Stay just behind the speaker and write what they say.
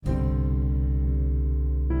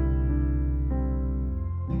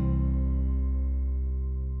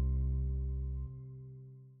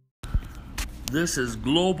This is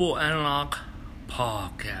Global Analog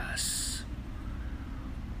Podcast.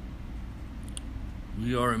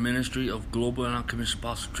 We are a ministry of Global Analog Commission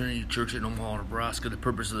Apostle Trinity Church in Omaha, Nebraska. The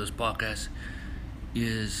purpose of this podcast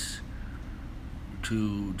is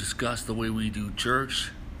to discuss the way we do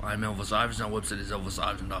church. I'm Elvis Iverson. Our website is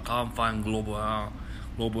elvisiverson.com. Find Global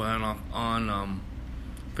Analog on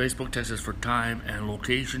Facebook. Text us for time and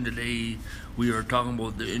location. Today we are talking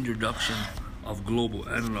about the introduction of Global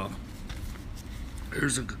Analog.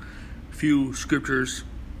 Here's a few scriptures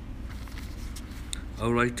I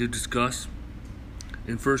would like to discuss.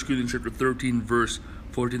 In 1 Corinthians chapter 13, verse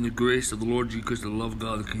 14, the grace of the Lord Jesus Christ, the love of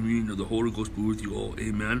God, the communion of the Holy Ghost be with you all.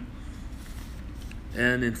 Amen.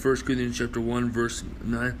 And in 1 Corinthians chapter 1, verse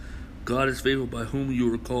 9, God is faithful, by whom you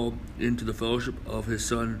were called into the fellowship of His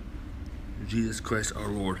Son, Jesus Christ our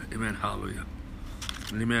Lord. Amen. Hallelujah.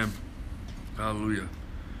 Amen. Hallelujah.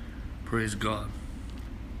 Praise God.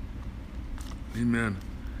 Amen.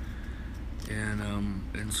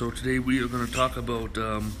 And so today we are going to talk about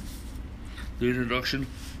the introduction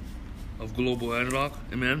of Global Analog.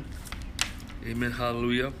 Amen. Amen.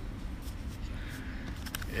 Hallelujah.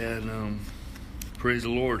 And praise the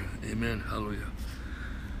Lord. Amen. Hallelujah.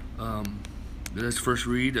 Let's first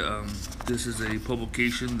read. This is a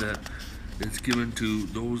publication that is given to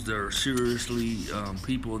those that are seriously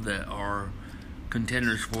people that are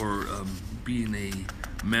contenders for being a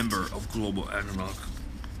member of Global Analog.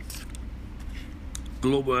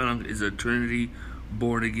 Global Analog is a Trinity,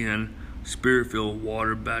 born again, Spirit-filled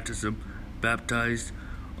water baptism, baptized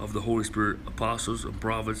of the Holy Spirit, apostles and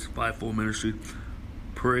prophets, fivefold ministry,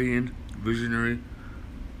 praying, visionary,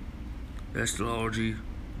 eschatology,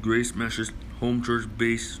 grace message, home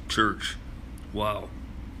church-based church. Wow.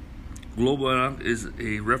 Global Analog is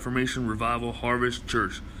a Reformation Revival Harvest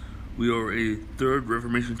church. We are a third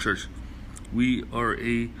Reformation church. We are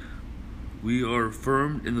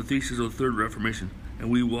firm in the thesis of the Third Reformation,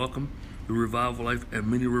 and we welcome the revival life and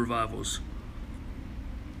many revivals.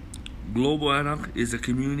 Global Analog is a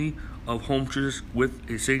community of home churches with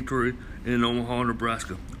a sanctuary in Omaha,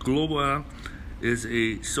 Nebraska. Global Analog is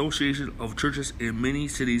an association of churches in many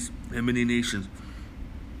cities and many nations.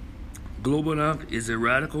 Global Analog is a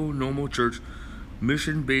radical, normal church,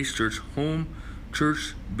 mission-based church, home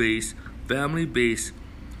church-based, family-based,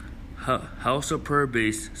 house of prayer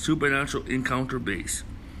based, supernatural encounter based.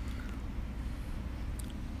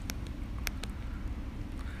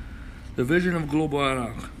 The vision of Global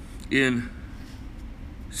Analog. In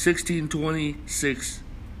 1626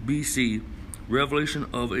 BC, revelation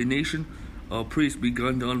of a nation of priests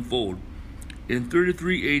begun to unfold. In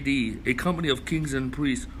 33 AD, a company of kings and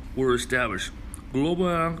priests were established. Global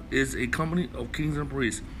Analog is a company of kings and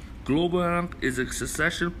priests. Global Analog is a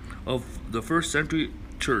succession of the first century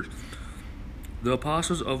church. The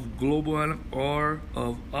apostles of Global Analog are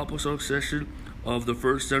of apostolic succession of the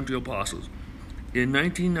first century apostles. In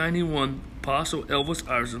 1991, Apostle Elvis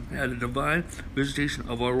Iverson had a divine visitation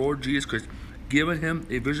of our Lord Jesus Christ, giving him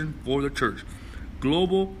a vision for the church.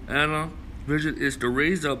 Global Analog vision is to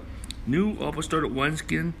raise up new apostolic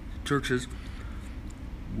wineskin churches,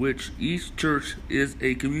 which each church is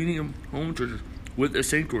a community of home churches with a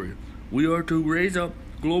sanctuary. We are to raise up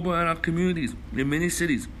Global Analog communities in many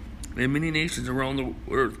cities and many nations around the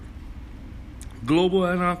earth. Global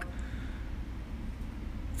Analog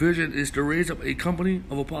vision is to raise up a company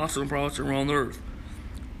of apostles and prophets around the earth.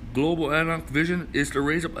 Global Analog vision is to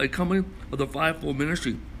raise up a company of the fivefold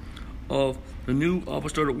ministry of the new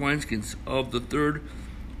apostolic wineskins of the third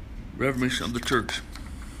reformation of the church.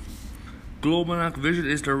 Global Analog vision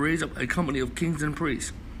is to raise up a company of kings and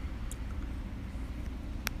priests.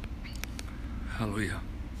 Hallelujah.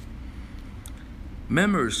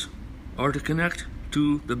 Members are to connect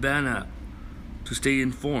to the band app to stay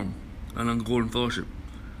informed and on Golden Fellowship.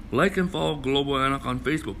 Like and follow Global Analog on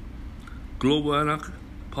Facebook. Global Analog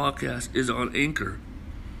Podcast is on Anchor.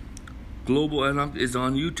 Global Analog is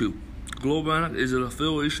on YouTube. Global Analog is an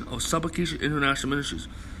affiliation of Supplication International Ministries.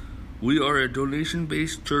 We are a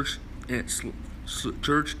donation-based church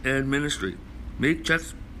and ministry. Make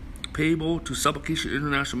checks payable to Supplication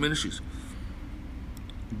International Ministries.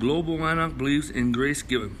 Global Analog believes in grace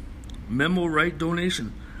given. Memo right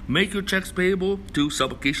donation. Make your checks payable to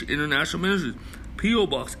Supplication International Ministries. P.O.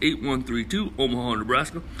 Box 8132, Omaha,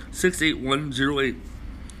 Nebraska 68108.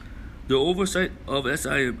 The oversight of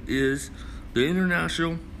SIM is the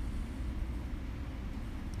International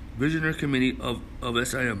Visionary Committee of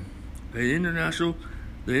SIM. The International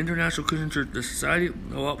Christian Church, the Society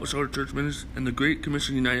of Apostolic Church Ministers, and the Great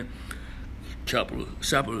Commission United Chaplain.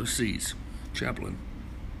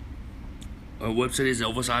 Our website is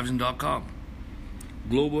elvisiverson.com.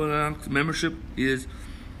 Global membership is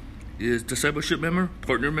discipleship member,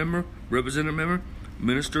 partner member, representative member,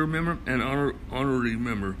 minister member, and honorary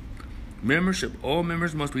member. Membership: all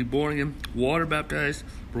members must be born again, water baptized,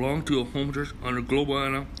 belong to a home church under Global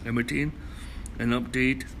Anna, and maintain an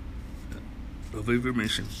update of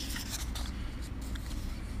information.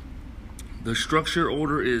 The structure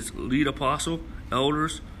order is lead apostle,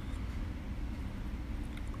 elders,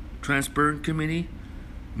 transparent committee,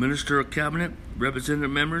 minister cabinet,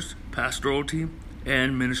 representative members, pastoral team,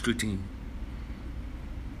 and ministry team.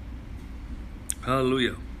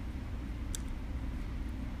 Hallelujah.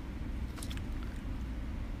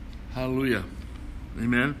 Hallelujah.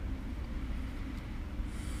 Amen.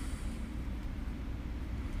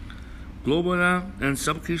 Global and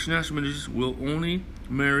Supplication National Ministries will only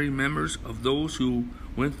marry members of those who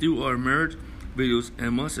went through our marriage videos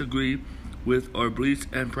and must agree with our beliefs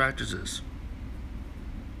and practices.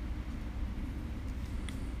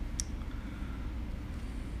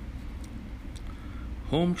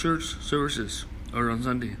 Home church services are on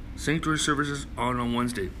Sunday. Sanctuary services are on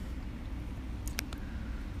Wednesday.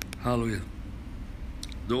 Hallelujah.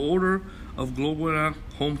 The order of Global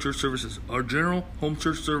home church services. Our general home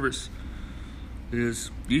church service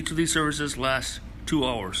is, each of these services lasts 2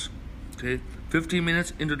 hours. Okay, 15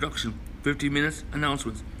 minutes introduction, 15 minutes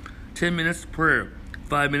announcements, 10 minutes prayer,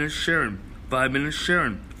 5 minutes sharing, 5 minutes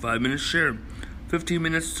sharing, 5 minutes sharing, 15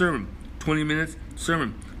 minutes sermon, 20 minutes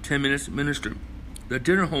sermon, 10 minutes ministry. The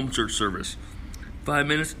dinner home church service, 5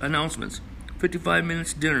 minutes announcements, 55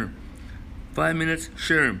 minutes dinner, 5 minutes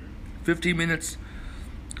sharing, 15 minutes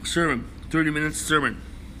sermon, 30 minutes sermon,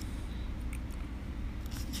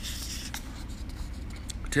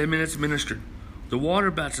 10 minutes ministry. The water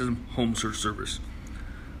baptism home church service,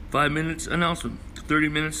 5 minutes announcement, 30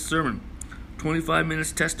 minutes sermon, 25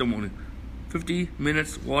 minutes testimony, 50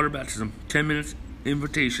 minutes water baptism, 10 minutes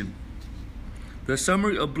invitation. The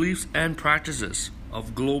summary of beliefs and practices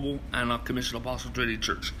of Global Antioch Commissioned Apostles Trinity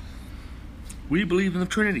Church. We believe in the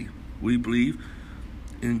Trinity. We believe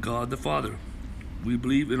in God the Father. We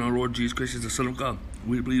believe in our Lord Jesus Christ as the Son of God.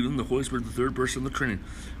 We believe in the Holy Spirit, the third person of the Trinity.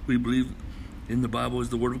 We believe in the Bible as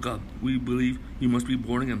the Word of God. We believe you must be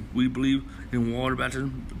born again. We believe in water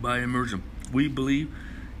baptism by immersion. We believe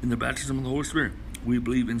in the baptism of the Holy Spirit. We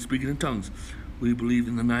believe in speaking in tongues. We believe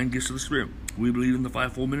in the 9 gifts of the Spirit. We believe in the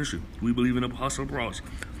fivefold ministry. We believe in apostle prophets.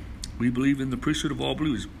 We believe in the priesthood of all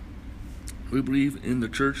believers. We believe in the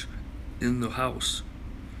church in the house.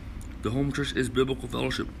 The home church is biblical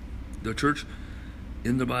fellowship. The church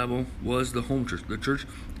in the Bible was the home church. The church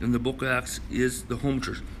in the book of Acts is the home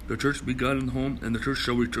church. The church begun in the home, and the church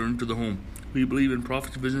shall return to the home. We believe in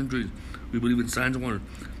prophecy, vision, and dreams. We believe in signs and wonders.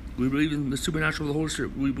 We believe in the supernatural of the Holy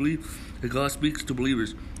Spirit. We believe that God speaks to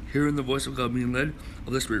believers, hearing the voice of God, being led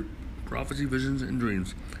of the Spirit. Prophecy, visions, and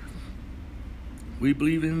dreams. We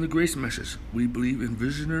believe in the grace message. We believe in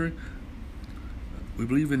visionary. We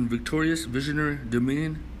believe in victorious, visionary,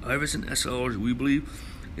 dominion, Iverson eschatology. We believe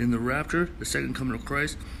in the rapture, the second coming of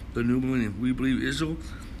Christ, the new millennium. We believe Israel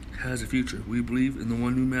has a future. We believe in the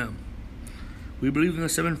one new man. We believe in the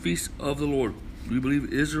 7 feasts of the Lord. We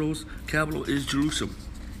believe Israel's capital is Jerusalem.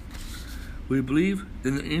 We believe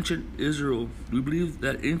in the ancient Israel. We believe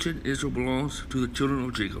that ancient Israel belongs to the children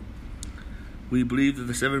of Jacob. We believe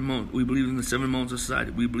that we believe in the 7 mountains of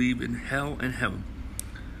society. We believe in hell and heaven.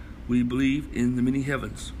 We believe in the many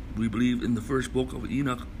heavens. We believe in the first book of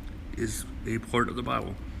Enoch is a part of the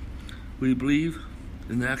Bible. We believe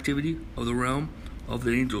in the activity of the realm of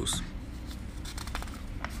the angels.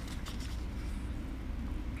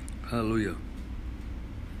 Hallelujah.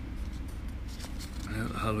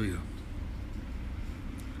 Hallelujah.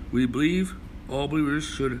 We believe all believers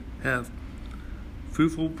should have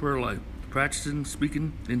fruitful prayer life, practicing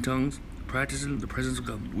speaking in tongues, practicing the presence of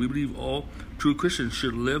God. We believe all true Christians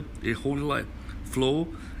should live a holy life, flow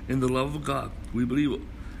in the love of God. We believe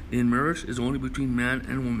in marriage is only between man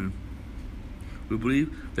and woman. We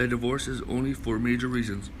believe that divorce is only for major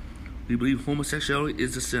reasons. We believe homosexuality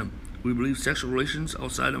is a sin. We believe sexual relations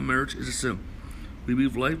outside of marriage is a sin. We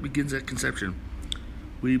believe life begins at conception.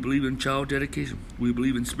 We believe in child dedication. We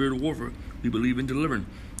believe in spiritual warfare. We believe in deliverance.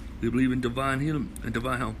 We believe in divine healing and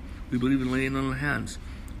divine health. We believe in laying on the hands.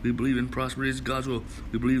 We believe in prosperity as God's will.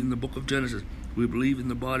 We believe in the book of Genesis. We believe in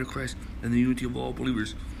the body of Christ and the unity of all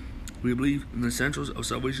believers. We believe in the essentials of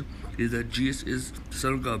salvation is that Jesus is the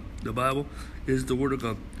Son of God. The Bible is the Word of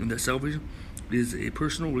God, and that salvation is a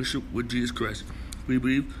personal relationship with Jesus Christ. We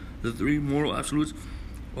believe the 3 moral absolutes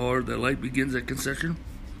are that life begins at conception,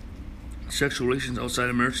 sexual relations outside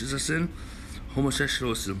of marriage is a sin,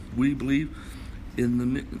 homosexualism. We believe in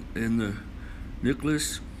the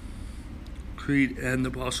Nicholas Creed and the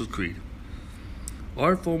Apostles' Creed.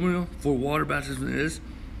 Our formula for water baptism is,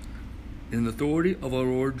 in the authority of our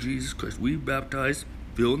Lord Jesus Christ, we baptize,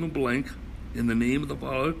 fill in the blank, in the name of the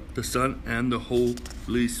Father, the Son, and the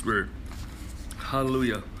Holy Spirit.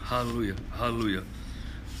 Hallelujah, hallelujah, hallelujah.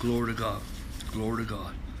 Glory to God, glory to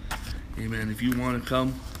God. Amen. If you want to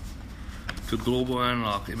come to Global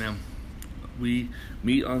Analog, amen, we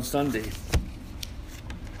meet on Sunday.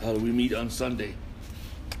 Hallelujah, we meet on Sunday.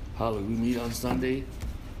 Hallelujah, we meet on Sunday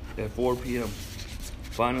at 4 p.m.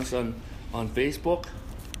 Find us on Facebook,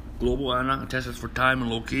 Global Analog, and test us for time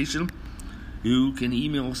and location. You can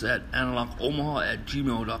email us at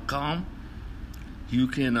analogomaha@gmail.com. You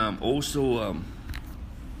can also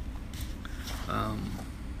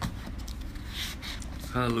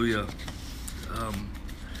hallelujah,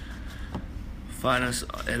 find us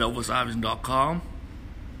at elvisiverson.com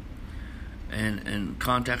and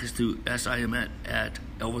contact us through sim at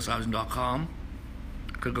elvisiverson.com.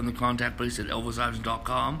 Click on the contact place at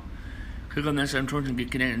elvisiverson.com. Click on that SIM torch and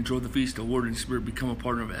get connected. Enjoy the feast of Word and Spirit. Become a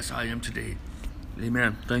partner of SIM today.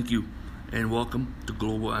 Amen. Thank you, and welcome to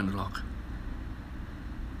Global Analog.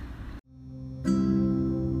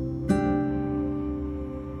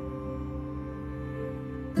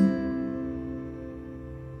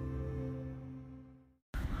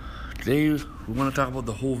 Today we want to talk about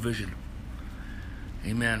the whole vision.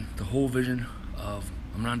 Amen. The whole vision of,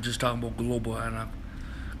 I'm not just talking about Global Analog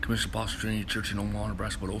Commission Apostle Trinity Church in Omaha,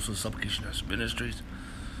 Nebraska, but also Supplication House Ministries.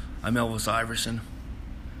 I'm Elvis Iverson.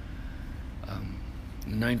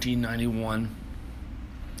 In 1991,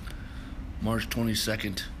 March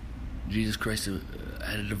 22nd, Jesus Christ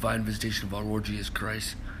had a divine visitation of our Lord Jesus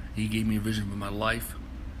Christ. He gave me a vision for my life,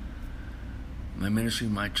 my ministry,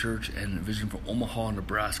 my church, and a vision for Omaha,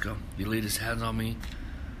 Nebraska. He laid his hands on me.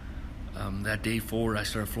 That day forward, I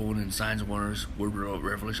started flowing in signs and wonders, word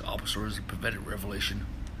revelation, apostles, and prophetic revelation.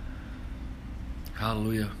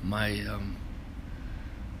 Hallelujah. My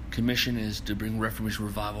commission is to bring Reformation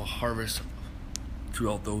revival harvest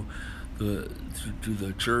throughout to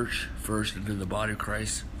the church first and to the body of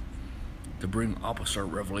Christ, to bring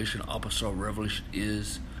apostolic revelation. Apostolic revelation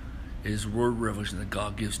is word revelation that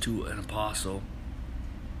God gives to an apostle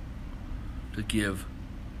to give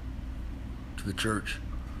to the church.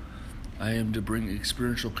 I am to bring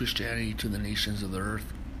experiential Christianity to the nations of the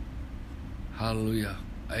earth. Hallelujah.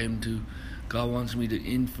 God wants me to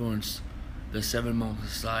influence the 7 Mountain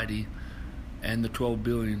Society and the 12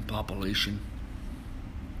 billion population.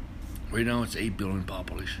 Right now it's 8 billion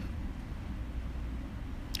population.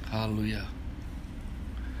 Hallelujah.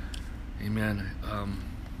 Amen.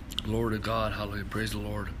 Glory to God. Hallelujah. Praise the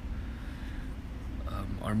Lord.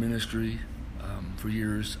 Our ministry, for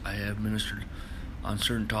years, I have ministered on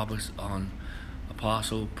certain topics on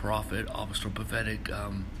apostle, prophet, apostolic, prophetic,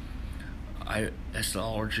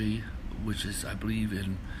 astrology, which is, I believe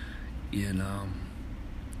in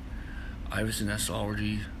Iverson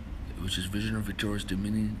astrology, which is vision of victorious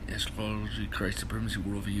dominion, astrology, Christ supremacy,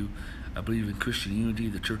 worldview. I believe in Christian unity,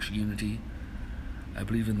 the church unity. I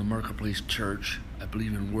believe in the marketplace church. I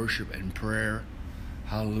believe in worship and prayer.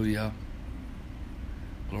 Hallelujah.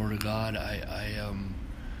 Glory to God.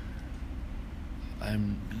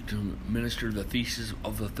 I'm to minister the thesis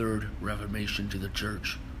of the third Reformation to the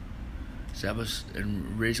church. Establish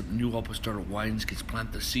and raise up new apostolic wineskins,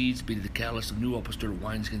 plant the seeds, be the catalyst of new apostolic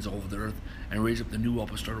wineskins all over the earth, and raise up the new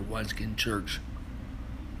apostolic wineskin church.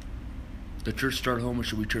 The church started home and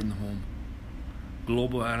should return the home.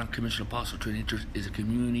 Global Analog Commission Apostle Trinity Church is a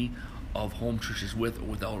community of home churches with or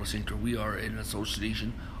without a sanctuary. We are an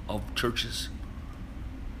association of churches.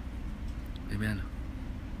 Amen.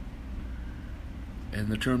 And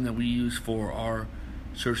the term that we use for our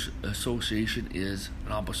church association is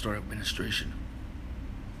an apostolic administration.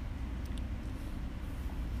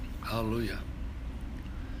 Hallelujah.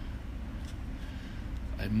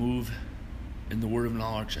 I move in the word of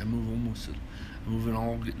knowledge. I move in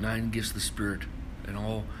all 9 gifts of the Spirit and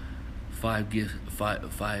all 5 gifts, the fivefold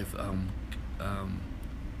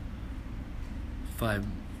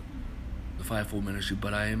ministry.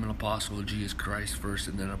 But I am an apostle of Jesus Christ first,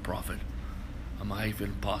 and then a prophet. I'm a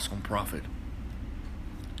hyphen, apostle, and prophet.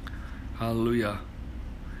 Hallelujah.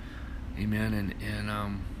 Amen. And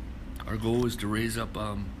our goal is to raise up,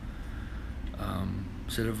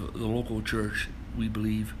 instead of the local church, we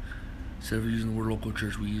believe, instead of using the word local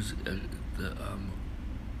church, we use the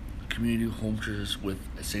community home churches with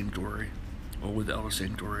a sanctuary or without a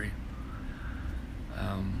sanctuary.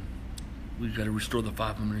 We've got to restore the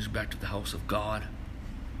 5 ministries back to the house of God.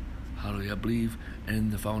 Hallelujah. I believe in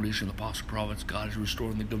the foundation of the apostle prophets. God is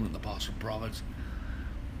restoring the government of the apostle prophets.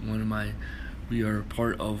 One of my We are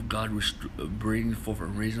part of God bringing forth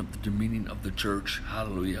and raising up the dominion of the church.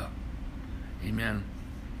 Hallelujah. Amen.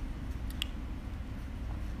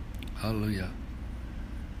 Hallelujah.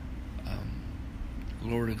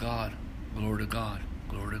 Glory to God. Glory to God.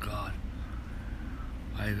 Glory to God.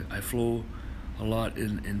 I flow a lot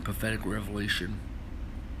in prophetic revelation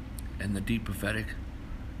and the deep prophetic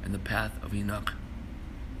and the path of Enoch.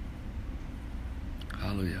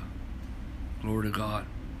 Hallelujah. Glory to God.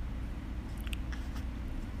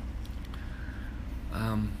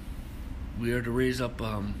 We are to raise up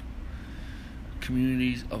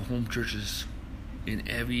communities of home churches in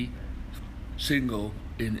every single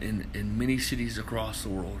in many cities across the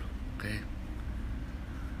world. Okay.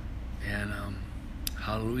 And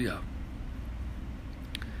hallelujah.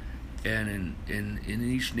 And in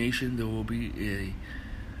each nation there will be a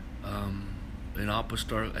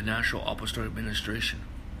national apostolic administration.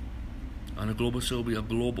 On a global scale, will be a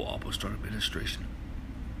global apostolic administration.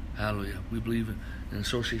 Hallelujah. We believe in an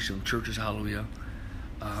association of churches. Hallelujah.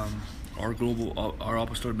 Our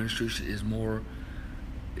apostolic administration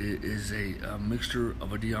is a mixture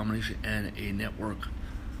of a denomination and a network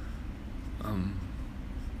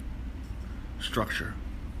structure.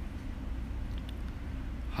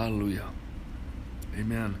 Hallelujah.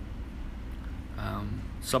 Amen.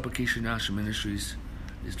 Supplication National Ministries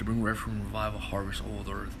is to bring reform, revival, harvest all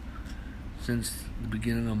the earth. Since the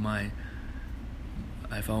beginning of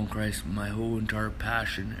I found Christ, my whole entire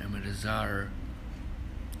passion and my desire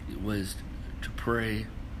was to pray,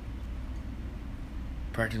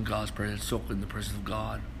 practicing God's presence, soak in the presence of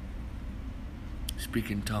God,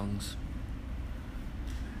 speak in tongues,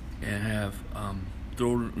 and have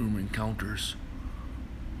throne room encounters.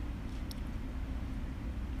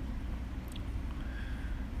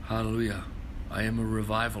 Hallelujah. I am a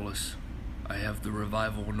revivalist. I have the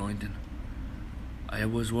revival anointing. I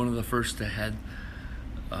was one of the first that had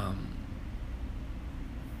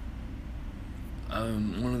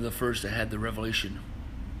the revelation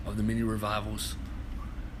of the many revivals,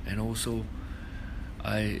 and also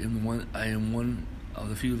I am one of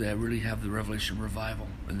the few that really have the revelation of revival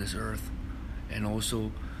in this earth. And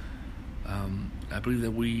also I believe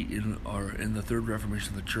that we are in the third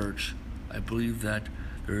reformation of the church. I believe that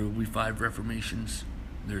there will be 5 reformations.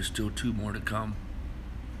 There's still 2 more to come.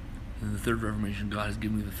 In the third reformation, God has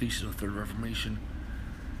given me the thesis of the third reformation.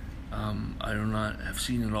 I do not have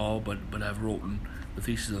seen it all, but I've written the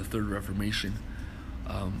thesis of the third reformation.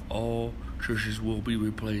 All churches will be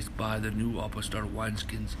replaced by the new apostolic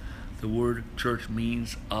wineskins. The word church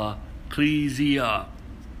means ecclesia.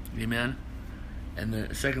 Amen. And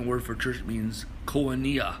the second word for church means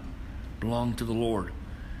koinonia, belong to the Lord.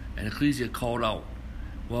 And ecclesia, called out.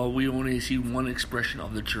 Well, we only see one expression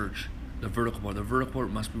of the church, the vertical part. The vertical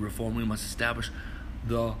part must be reformed. We must establish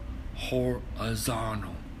the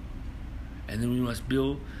horizontal. And then we must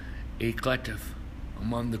build a collective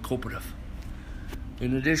among the cooperative.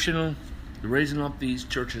 In addition, the raising up these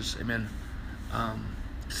churches, amen,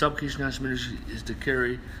 Supplication National Ministry is to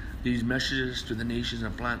carry these messages to the nations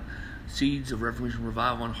and plant seeds of reformation,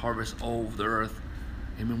 revival, and harvest all over the earth.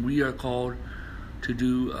 Amen. We are called to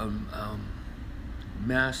do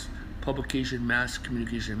mass publication, mass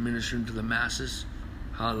communication, ministering to the masses.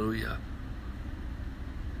 Hallelujah.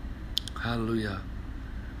 Hallelujah.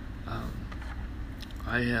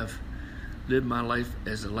 I have lived my life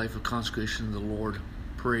as a life of consecration to the Lord,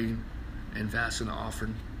 praying and fasting and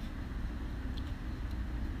offering.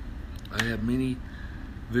 I have many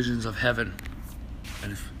visions of heaven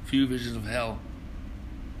and few visions of hell.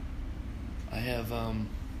 I have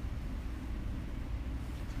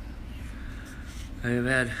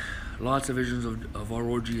had lots of visions of our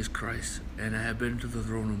Lord Jesus Christ, and I have been to the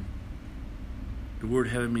throne room. The word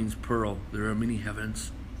heaven means pearl. There are many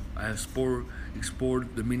heavens. I have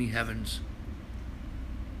explored the many heavens.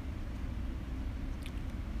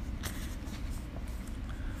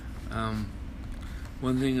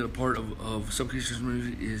 One thing, a part of Supplication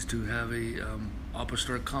Ministry is to have a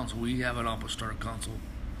apostolic council. We have an apostolic council.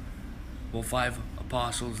 Well, 5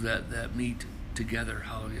 apostles that meet together.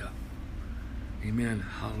 Hallelujah. Amen.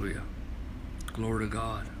 Hallelujah. Glory to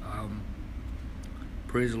God.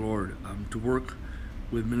 Praise the Lord. To work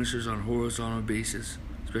with ministers on a horizontal basis,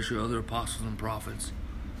 especially other apostles and prophets.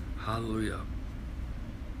 Hallelujah.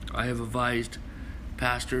 I have advised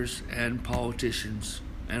pastors and politicians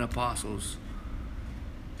and apostles,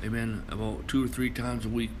 amen, about 2 or 3 times a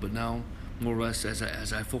week, but now more or less as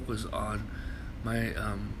I focus on my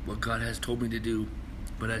what God has told me to do,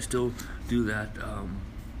 but I still do that.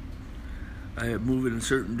 I have moved in a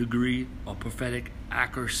certain degree of prophetic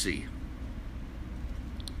accuracy.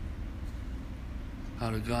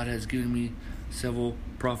 How God has given me several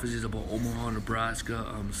prophecies about Omaha,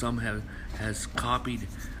 Nebraska. Some has copied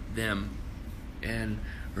them and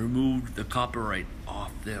removed the copyright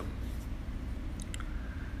off them.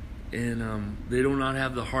 And they do not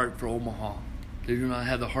have the heart for Omaha. They do not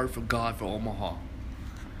have the heart for God for Omaha.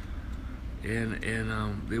 And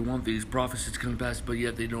they want these prophecies to come to pass, but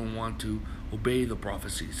yet they don't want to obey the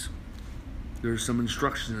prophecies. There's some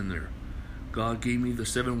instruction in there. God gave me the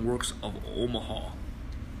 7 works of Omaha.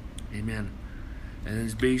 Amen. And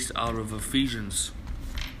it's based out of Ephesians.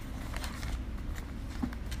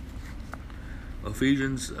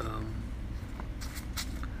 Ephesians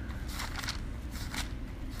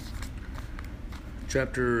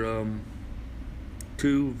chapter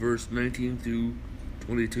 2, verse 19 through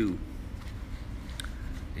 22.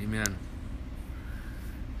 Amen.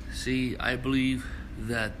 See, I believe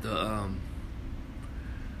that the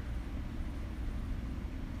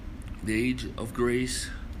age of grace,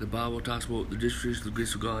 the Bible talks about the distribution of the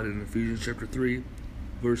grace of God in Ephesians chapter 3,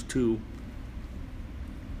 verse 2,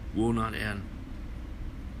 will not end.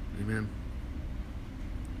 Amen.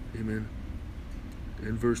 Amen.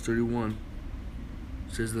 In verse 31,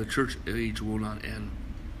 it says the church age will not end.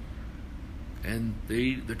 And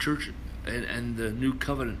the church and the new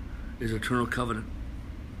covenant is eternal covenant.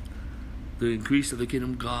 The increase of the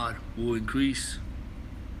kingdom of God will increase,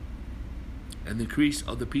 and the increase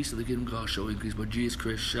of the peace of the kingdom of God shall increase, but Jesus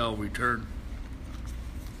Christ shall return.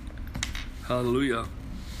 Hallelujah.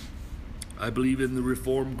 I believe in the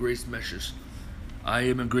Reformed grace message. I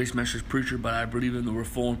am a grace message preacher, but I believe in the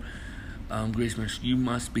Reformed grace message. You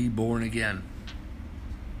must be born again.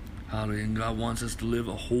 Hallelujah. And God wants us to live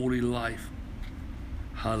a holy life.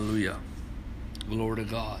 Hallelujah. Glory to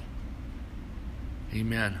God.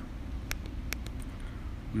 Amen.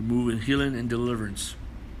 We move in healing and deliverance.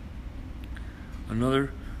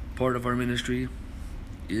 Another part of our ministry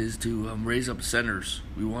is to raise up centers.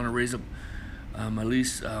 We want to raise up at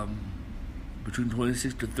least between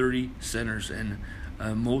 26 to 30 centers, and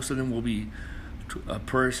most of them will be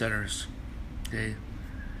prayer centers. Okay,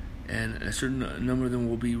 and a certain number of them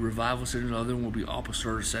will be revival centers. Other will be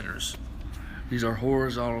apostolic centers. These are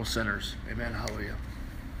horizontal centers. Amen. Hallelujah.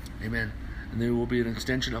 Amen. And they will be an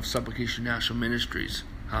extension of Supplication National Ministries.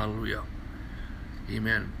 Hallelujah.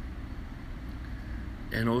 Amen.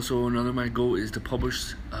 And also another my goal is to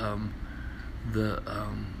publish the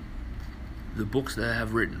books that I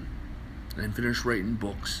have written and finish writing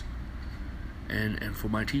books, and for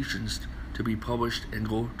my teachings to be published and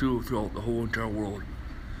go throughout the whole entire world.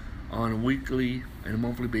 On a weekly and a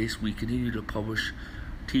monthly basis, we continue to publish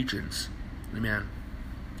teachings. Amen.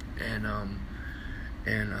 And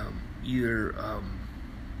either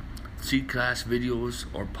seed class videos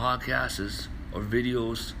or podcasts or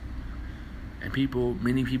videos, and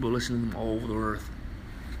many people listen to them all over the earth.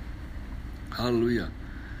 Hallelujah.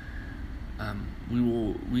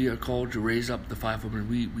 We are called to raise up the fivefold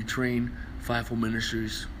ministry. We train fivefold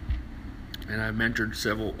ministries, and I've mentored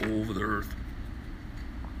several all over the earth.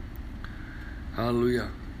 Hallelujah.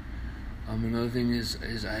 Another thing is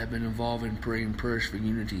I have been involved in praying prayers for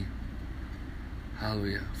unity.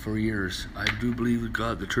 Hallelujah. For years. I do believe that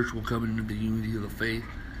God, the church will come into the unity of the faith.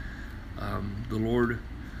 The Lord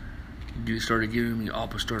started giving me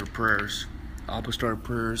apostolic prayers. Apostolic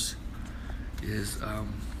prayers is a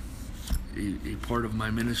part of my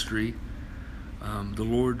ministry. The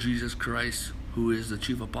Lord Jesus Christ, who is the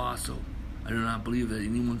chief apostle. I do not believe that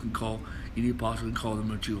any apostle can call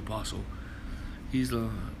them a chief apostle. He's the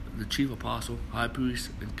chief apostle, high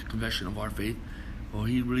priest, and confession of our faith. Well,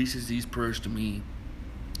 he releases these prayers to me.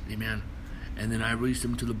 Amen. And then I release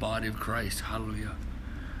them to the body of Christ. Hallelujah.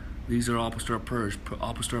 These are apostolic prayers.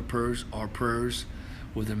 Apostolic prayers are prayers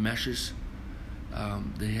with a message.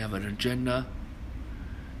 They have an agenda.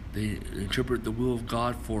 They interpret the will of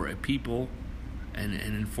God for a people and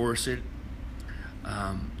enforce it.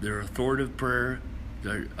 They're authoritative prayer.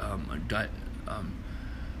 They're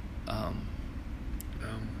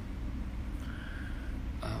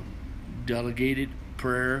delegated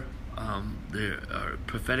prayer. They're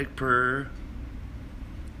prophetic prayer.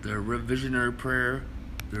 They're visionary prayer.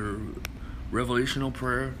 They're revelational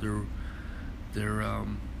prayer. They're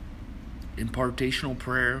impartational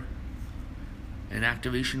prayer and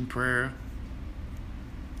activation prayer.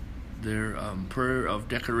 They're prayer of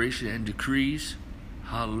declaration and decrees.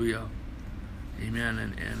 Hallelujah. Amen.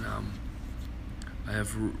 And I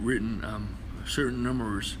have written certain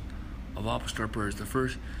numbers of apostolic prayers.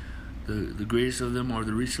 The greatest of them, or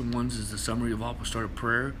the recent ones, is the summary of apostolic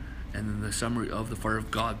prayer, and then the summary of the fire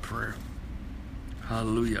of God prayer.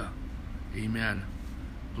 Hallelujah. Amen.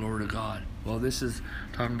 Glory to God. Well, this is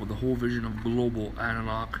talking about the whole vision of global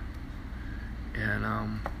Antioch.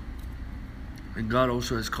 And God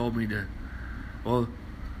also has called me to, well,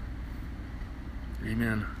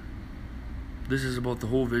 amen. This is about the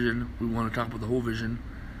whole vision. We want to talk about the whole vision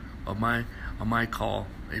of my call,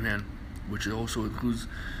 amen, which also includes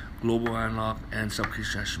Global Unlock and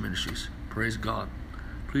Supplication National Ministries. Praise God.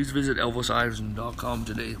 Please visit ElvisIverson.com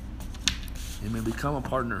today. Amen. Become a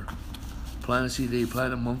partner. Plant a seed today.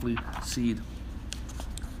 Plant a monthly seed.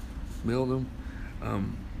 Mail them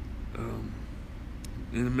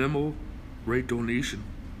in a memo. Write donation.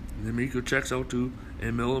 And then make your checks out to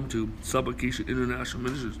and mail them to Supplication International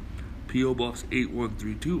Ministries, P.O. Box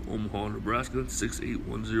 8132, Omaha, Nebraska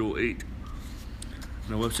 68108.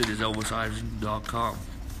 And our website is ElvisIverson.com.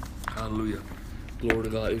 Hallelujah. Glory to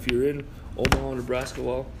God. If you're in Omaha, Nebraska,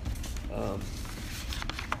 well,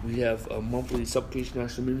 we have a monthly Supplication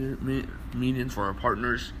National meeting for our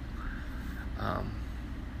partners.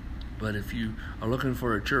 But if you are looking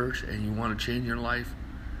for a church and you want to change your life,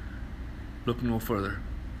 look no further.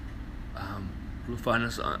 You'll find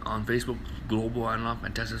us on Facebook, Global Unlock,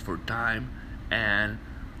 and text us for time and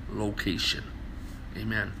location.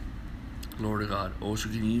 Amen. Glory to God. Also,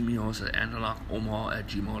 you can email us at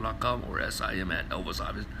antelockomaha@gmail.com or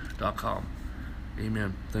sim@elvisiverson.com.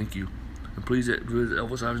 Amen. Thank you. And please visit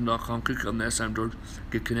elvisiverson.com, click on the SIM George,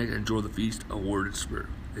 get connected, and enjoy the feast of Word and Spirit.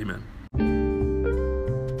 Amen.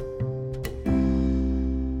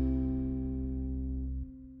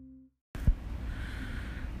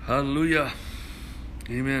 Hallelujah.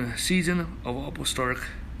 Amen. Season of Apostolic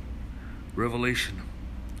Revelation.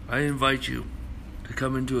 I invite you to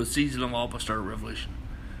come into a season of Apostolic Revelation.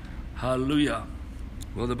 Hallelujah.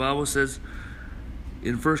 Well, the Bible says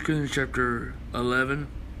in 1 Corinthians chapter 11,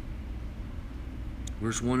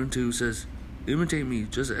 verse 1 and 2 says, imitate me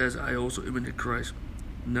just as I also imitate Christ.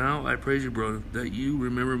 Now I praise you, brother, that you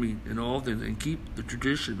remember me in all things and keep the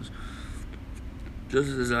traditions just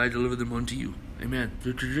as I deliver them unto you. Amen.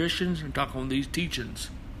 The traditions, I'm talking about these teachings.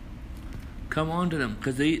 Come on to them,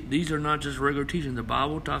 because these are not just regular teachings. The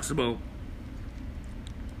Bible talks about,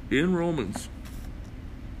 in Romans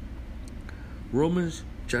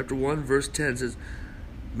chapter 1, verse 10 says,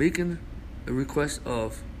 making a request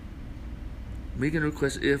if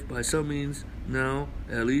by some means now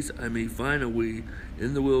at least I may find a way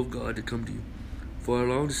in the will of God to come to you. For I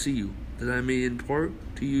long to see you, that I may impart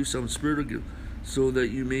to you some spiritual gift, so that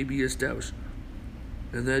you may be established.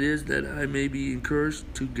 And that is, that I may be encouraged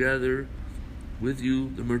to gather with you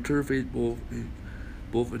the mature faith both and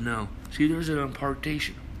now. See, there's an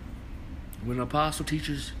impartation. When an apostle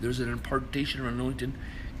teaches, there's an impartation of anointing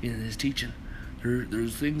in his teaching.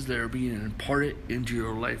 There's things that are being imparted into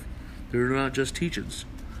your life. They're not just teachings.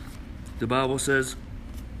 The Bible says,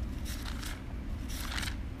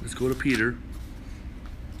 let's go to Peter.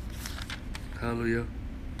 Hallelujah.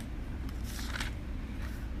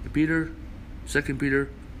 2 Peter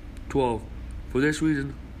 12. For this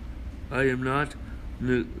reason, I am not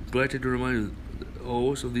neglected to remind you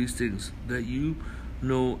always of these things, that you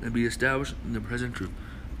know and be established in the present truth.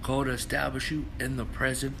 Called to establish you in the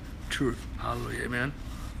present truth. Hallelujah. Amen.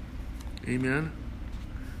 Amen.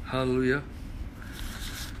 Hallelujah.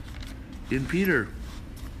 In Peter,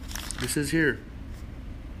 it says here,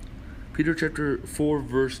 Peter chapter 4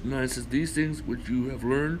 verse 9 says, these things which you have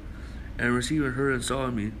learned and received and heard and saw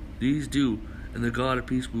in me, these do, and the God of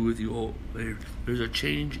peace be with you all. There's a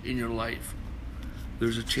change in your life.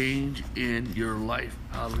 There's a change in your life.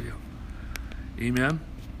 Hallelujah. Amen.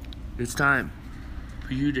 It's time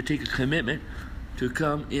for you to take a commitment to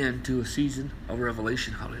come into a season of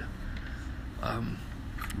revelation. Hallelujah.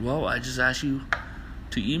 Well, I just ask you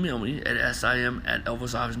to email me at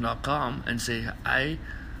sim@elvisiverson.com and say, I'm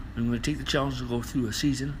going to take the challenge to go through a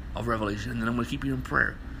season of revelation, and then I'm going to keep you in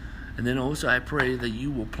prayer. And then also I pray that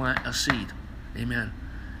you will plant a seed. Amen.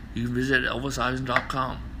 You can visit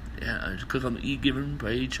ElvisIverson.com and click on the e-giving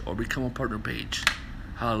page or become a partner page.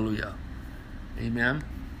 Hallelujah. Amen.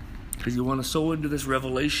 Because you want to sow into this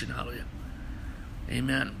revelation. Hallelujah.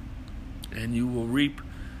 Amen. And you will reap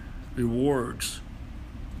rewards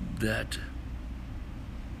that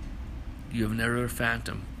you have never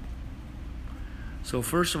fathomed. So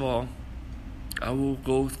first of all, I will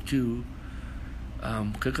go to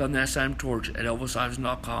click on that SIM torch at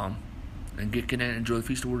ElvisIverson.com and get connected and enjoy the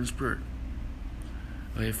Feast of Word and Spirit.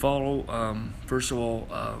 Okay, follow, first of all,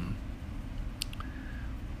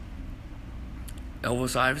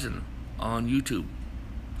 Elvis Iverson on YouTube.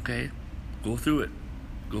 Okay? Go through it.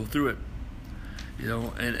 You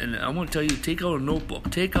know, and I want to tell you, take out a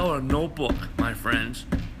notebook. Take out a notebook, my friends.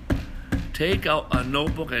 Take out a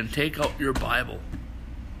notebook and take out your Bible.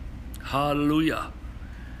 Hallelujah.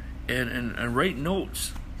 And write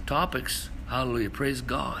notes, topics. Hallelujah. Praise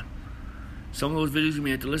God. Some of those videos you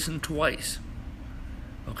may have to listen twice.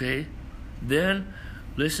 Okay? Then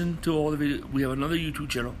listen to all the videos. We have another YouTube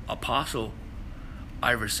channel, Apostle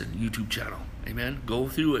Iverson YouTube channel. Amen. Go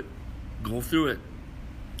through it. Go through it.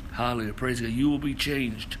 Hallelujah. Praise God. You will be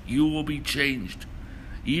changed. You will be changed.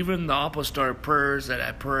 Even the apostolic prayers that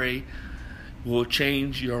I pray will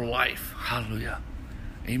change your life. Hallelujah.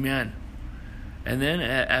 Amen. And then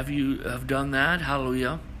after you have done that,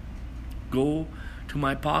 hallelujah, go to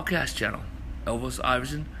my podcast channel, Elvis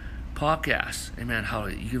Iverson Podcast. Amen.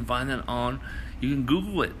 Hallelujah. You can find that you can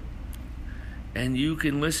Google it. And you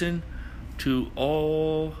can listen to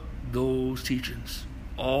all those teachings.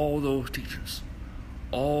 All those teachings.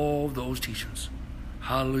 All those teachings.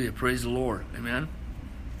 Hallelujah. Praise the Lord. Amen.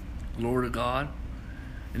 Glory to God.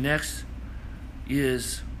 And next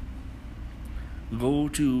is go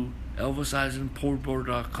to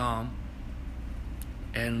ElvisIversonPoetry.com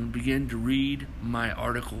and begin to read my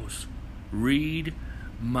articles. Read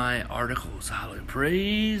my articles. Hallelujah.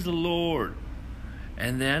 Praise the Lord.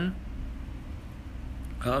 And then,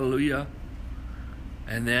 hallelujah.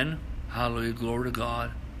 And then, hallelujah. Glory to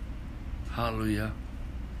God. Hallelujah.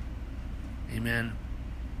 Amen.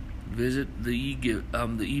 Visit the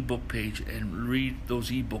ebook page and read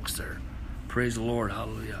those ebooks there. Praise the Lord.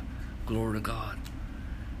 Hallelujah. Glory to God.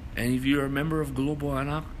 And if you're a member of Global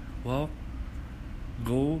Anak, well,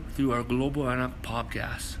 go through our Global Anak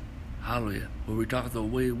podcast. Hallelujah. Where we talk the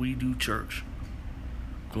way we do church.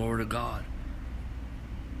 Glory to God.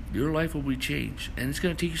 Your life will be changed. And it's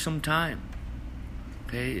going to take you some time.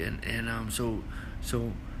 Okay? So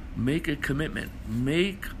make a commitment.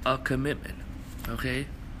 Make a commitment. Okay?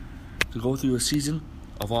 To go through a season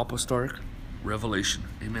of apostolic revelation.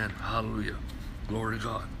 Amen. Hallelujah. Glory to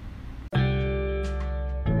God.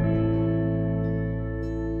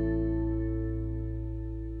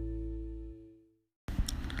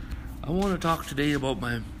 I want to talk today about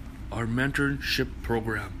our mentorship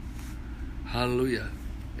program. Hallelujah.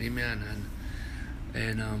 Amen.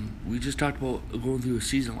 And we just talked about going through a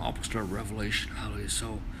season of apostolic revelation. Hallelujah.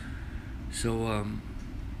 So I'm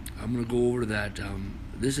going to go over that.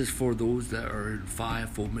 This is for those that are in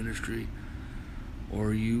fivefold ministry,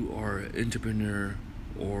 or you are an entrepreneur,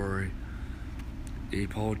 or a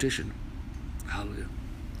politician. Hallelujah.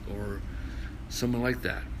 Or someone like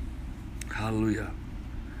that. Hallelujah.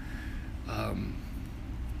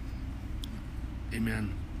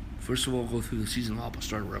 Amen. First of all, go through the season of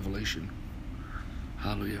apostolic revelation.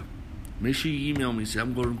 Hallelujah. Make sure you email me and say,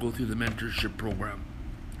 I'm going to go through the mentorship program.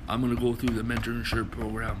 I'm going to go through the mentorship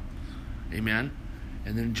program. Amen.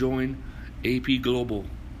 And then join AP Global.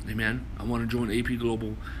 Amen. I want to join AP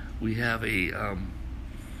Global. We have a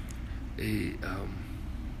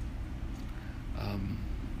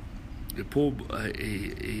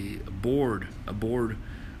board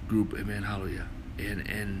group. Amen. Hallelujah.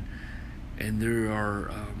 And there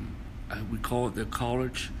are we call it the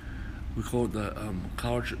college. We call it the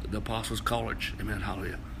college, the Apostles College. Amen.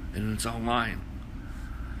 Hallelujah. And it's online.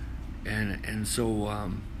 And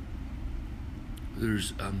so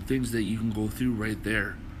there's things that you can go through right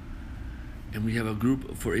there. And we have a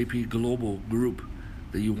group for AP Global group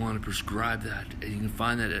that you want to prescribe that. And you can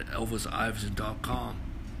find that at ElvisIverson.com.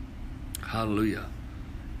 Hallelujah.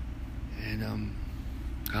 And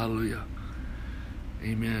hallelujah.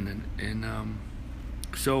 Amen. And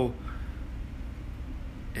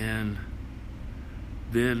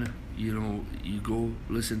then, you go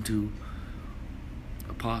listen to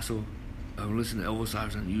Apostle, listen to Elvis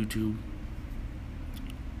Iverson on YouTube.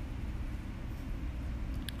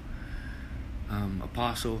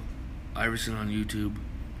 Apostle Iverson on YouTube.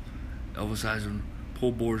 Elvis Iverson,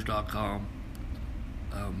 Poleboards.com.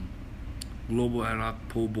 Global Anak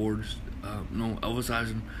Poleboards. Elvis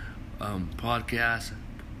Iverson podcast.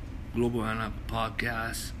 Global Anak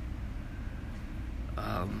podcast.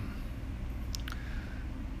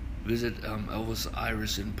 Visit Elvis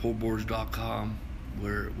Iverson Poleboards.com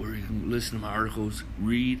where you can listen to my articles,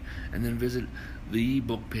 read, and then visit the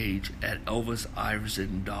ebook page at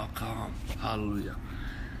ElvisIverson.com. Hallelujah.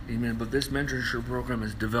 Amen. But this mentorship program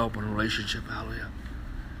is developing a relationship. Hallelujah.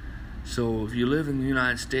 So if you live in the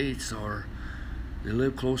United States or you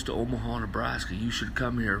live close to Omaha, Nebraska, you should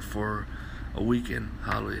come here for a weekend.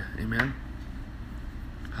 Hallelujah. Amen.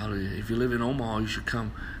 Hallelujah. If you live in Omaha, you should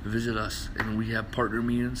come visit us. And we have partner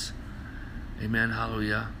meetings. Amen.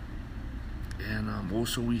 Hallelujah. And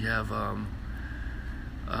also we have,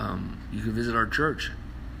 you can visit our church,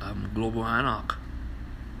 Global Anak.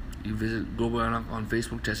 You visit Global Anak on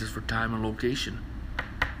Facebook, test us for time and location.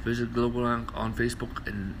 Visit Global Anak on Facebook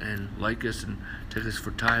and like us and check us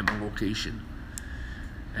for time and location.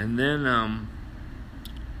 And then,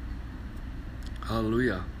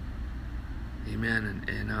 hallelujah, amen,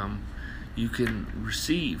 and you can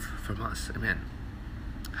receive from us, amen,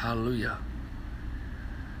 hallelujah.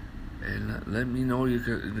 And let me know you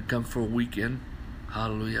can come for a weekend,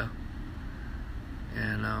 hallelujah.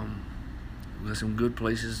 And we got some good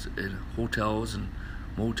places in hotels and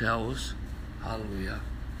motels, hallelujah.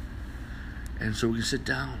 And so we can sit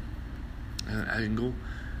down, and I can go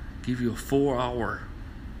give you a 4-hour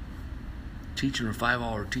teaching or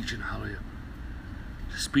 5-hour teaching, hallelujah.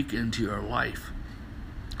 Speak into your life,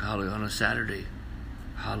 hallelujah, on a Saturday,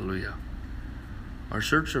 hallelujah. Our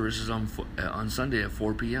church service is on Sunday at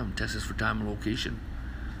 4 p.m. Text us for time and location,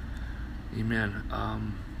 amen.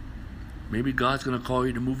 Maybe God's going to call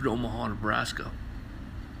you to move to Omaha, Nebraska,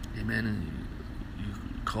 amen. And you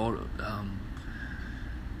call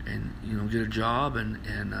and get a job and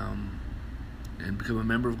become a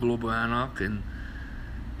member of Global Anarch, and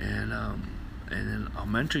then I'll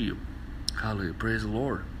mentor you. Hallelujah. Praise the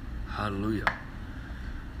Lord. Hallelujah.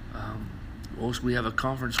 Also, we have a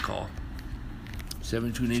conference call,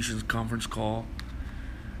 72 Nations conference call.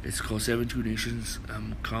 It's called 72 Nations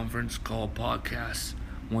Conference Call Podcast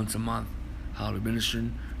once a month. Hallelujah.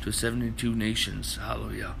 Ministering to 72 nations.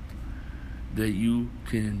 Hallelujah. That you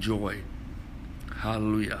can enjoy.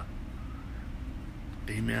 Hallelujah.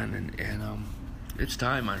 Amen. And it's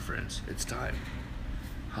time, my friends. It's time.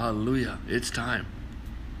 Hallelujah. It's time.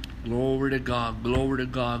 Glory to God. Glory to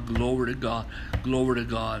God. Glory to God. Glory to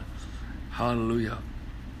God. Hallelujah.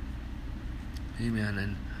 Amen.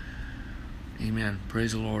 And amen.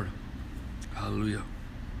 Praise the Lord. Hallelujah.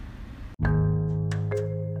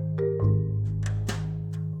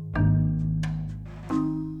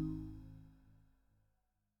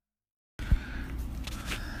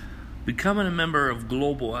 Becoming a member of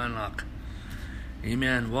Global Anarch.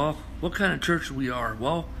 Amen. Well, what kind of church we are?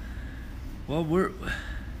 Well, we're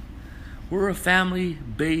a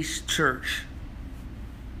family-based church.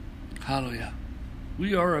 Hallelujah.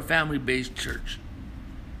 We are a family-based church.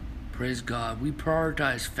 Praise God. We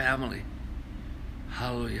prioritize family.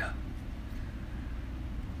 Hallelujah.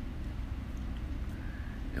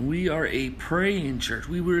 And we are a praying church.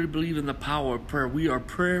 We really believe in the power of prayer. We are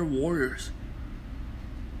prayer warriors.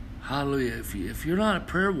 Hallelujah. If you're not a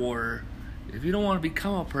prayer warrior, if you don't want to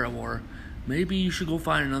become a prayer warrior, maybe you should go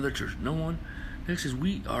find another church. No one. Next is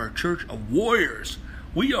we are a church of warriors.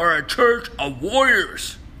 We are a church of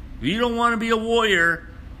warriors. If you don't want to be a warrior,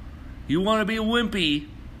 you want to be a wimpy,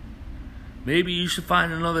 maybe you should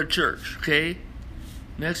find another church, okay?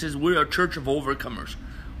 Next is we're a church of overcomers.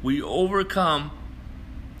 We overcome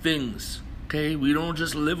things, okay? We don't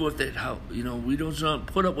just live with it. We don't just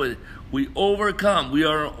put up with it. We overcome. We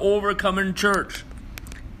are an overcoming church.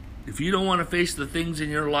 If you don't want to face the things in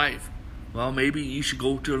your life, well, maybe you should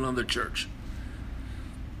go to another church.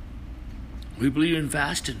 We believe in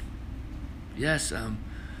fasting. Yes, a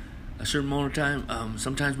certain amount of time.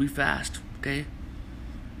 Sometimes we fast, okay?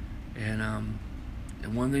 And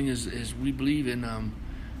one thing is we believe in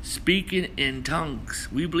speaking in tongues.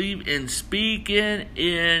 We believe in speaking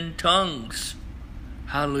in tongues.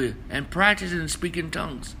 Hallelujah. And practicing speaking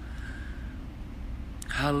tongues.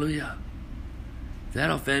 Hallelujah. If that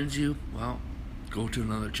offends you, well, go to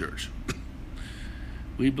another church.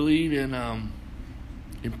 We believe in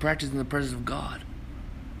practicing the presence of God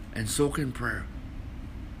and soak in prayer.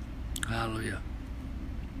 Hallelujah.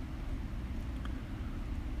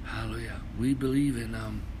 Hallelujah. We believe in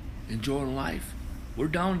enjoying life. We're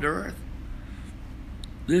down to earth.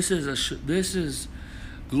 This is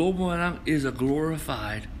Global Anarch is a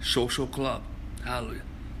glorified social club. Hallelujah.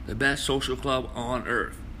 The best social club on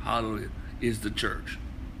earth. Hallelujah. Is the church.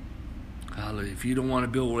 Hallelujah. If you don't want to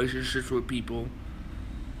build relationships with people,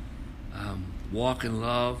 walk in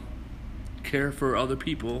love, care for other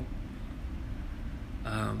people,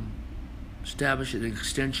 establish an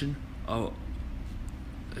extended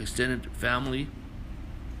family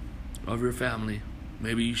of your family,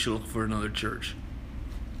 maybe you should look for another church.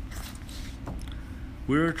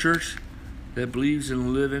 We're a church that believes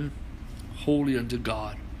in living holy unto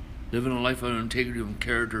God, living a life of integrity and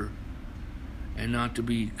character, and not to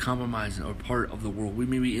be compromised or part of the world. We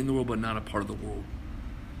may be in the world, but not a part of the world.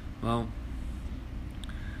 Well,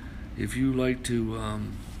 if you like to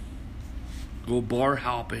go bar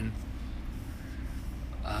hopping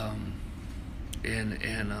and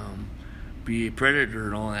be a predator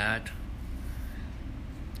and all that,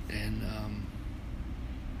 and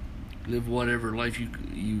live whatever life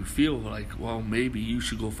you feel like, well, maybe you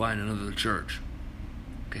should go find another church.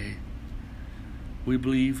 Okay? We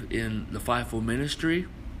believe in the fivefold ministry.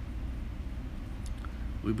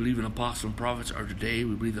 We believe in apostles and prophets are today.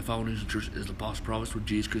 We believe the foundation of the church is the apostles and prophets with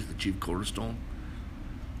Jesus Christ, the chief cornerstone.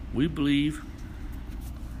 We believe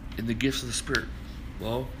in the gifts of the Spirit.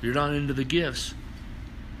 Well, you're not into the gifts.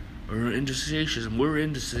 Or into cessationism. We're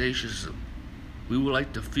into cessationism. We would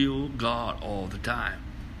like to feel God all the time.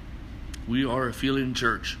 We are a feeling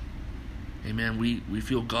church. Amen. We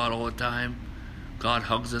feel God all the time. God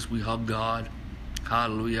hugs us. We hug God.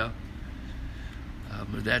 Hallelujah.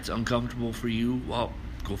 If that's uncomfortable for you, well,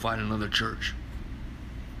 go find another church.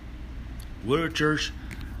 We're a church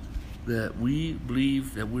that we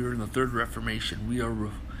believe that we're in the third Reformation. We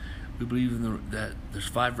believe that there's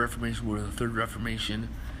 5 Reformations. We're in the third Reformation,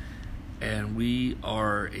 and we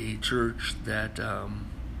are a church that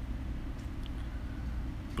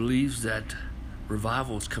believes that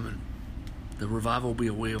revival is coming. The revival will be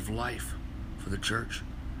a way of life for the church.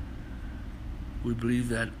 We believe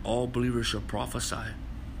that all believers shall prophesy,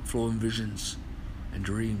 flow in visions and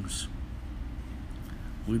dreams.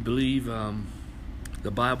 We believe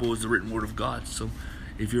the Bible is the written word of God. So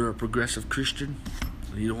if you're a progressive Christian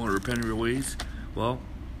and you don't want to repent of your ways, well,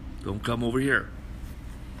 don't come over here.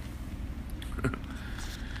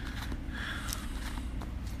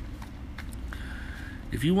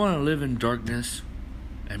 If you want to live in darkness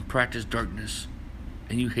and practice darkness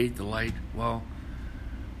and you hate the light, well,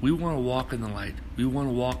 we want to walk in the light. We want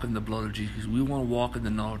to walk in the blood of Jesus. We want to walk in the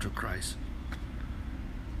knowledge of Christ.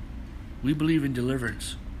 We believe in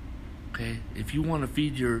deliverance. Okay? If you want to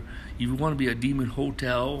if you want to be a demon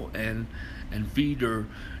hotel and feed your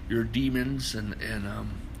demons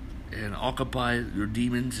and occupy your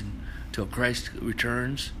demons until Christ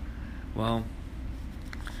returns, well,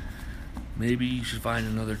 maybe you should find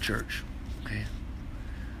another church. Okay?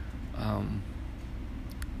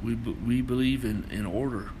 We believe in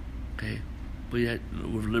order, okay, but yet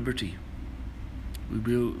with liberty. We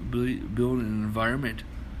build an environment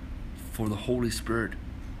for the Holy Spirit,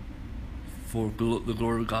 for the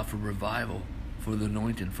glory of God, for revival, for the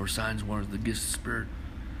anointing, for signs, wonders, the gifts of the Spirit,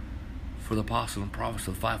 for the apostles and prophets,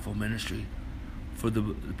 the fivefold ministry, for the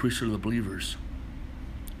priesthood of the believers,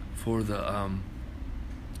 for the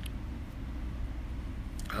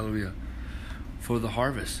hallelujah, for the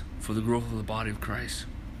harvest, for the growth of the body of Christ.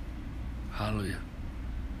 Hallelujah.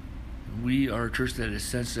 We are a church that is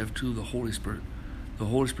sensitive to the Holy Spirit. The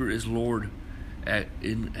Holy Spirit is Lord at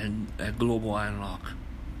Global Analog.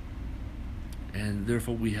 And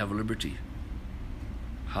therefore we have liberty.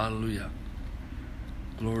 Hallelujah.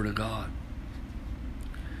 Glory to God.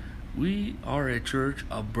 We are a church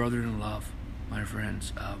of brethren love, my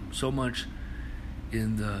friends. So much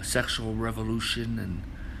in the sexual revolution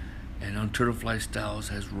and alternative lifestyles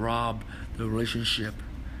has robbed the relationship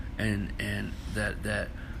and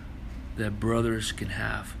that brothers can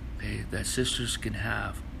have, okay, that sisters can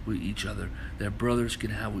have with each other, that brothers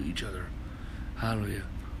can have with each other. Hallelujah.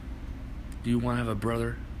 Do you want to have a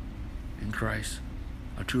brother in Christ,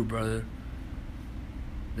 a true brother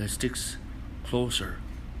that sticks closer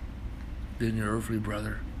than your earthly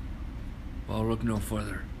brother? Well, look no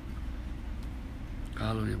further.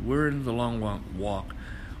 Hallelujah. We're in the long walk.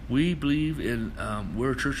 We believe in,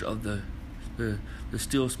 we're a church of the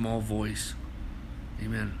still small voice.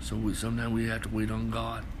 Amen. So sometimes we have to wait on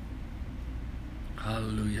God.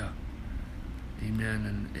 Hallelujah.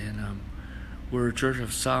 Amen. And we're a church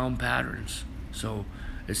of sound patterns. So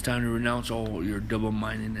it's time to renounce all your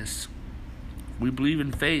double-mindedness. We believe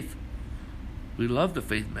in faith. We love the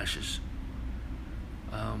faith message.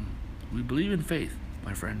 We believe in faith,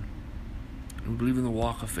 my friend. We believe in the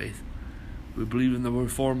walk of faith. We believe in the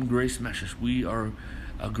Reformed grace message. We are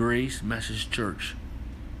a grace message church.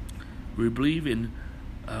 We believe in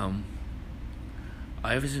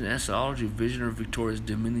Iverson eschatology, vision of victorious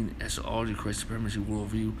dominion, eschatology, Christ supremacy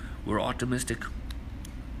worldview. We're optimistic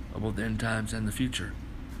about the end times and the future.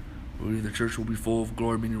 We believe the church will be full of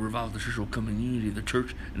glory, meaning revival. The church will come in unity. The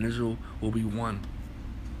church and Israel will be one.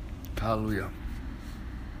 Hallelujah.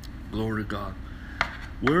 Glory to God.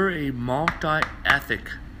 We're a multi-ethnic,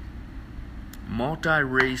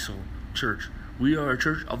 multi-racial church. We are a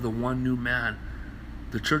church of the one new man,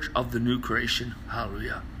 the church of the new creation.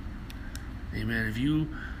 Hallelujah. Amen. If you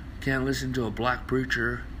can't listen to a black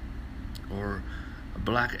preacher or a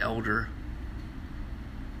black elder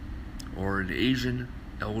or an Asian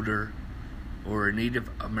elder or a Native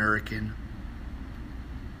American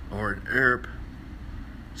or an Arab,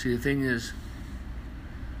 see, the thing is,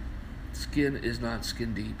 skin is not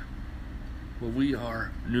skin deep. Well, we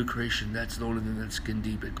are new creation. That's the only thing that's skin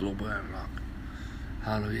deep at Global Analog.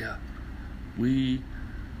 Hallelujah.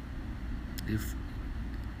 If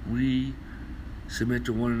we submit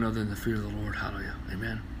to one another in the fear of the Lord. Hallelujah.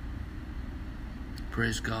 Amen.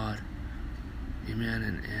 Praise God.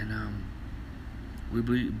 Amen. And we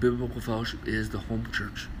believe biblical fellowship is the home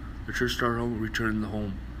church. The church started home, returning the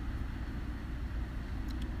home.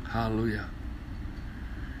 Hallelujah.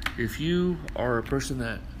 If you are a person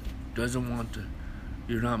that doesn't want to,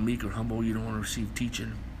 you're not meek or humble, you don't want to receive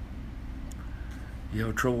teaching, you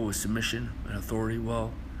have trouble with submission and authority,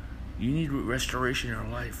 well, you need restoration in your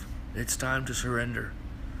life. It's time to surrender.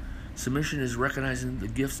 Submission is recognizing the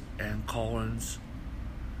gifts and callings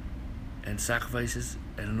and sacrifices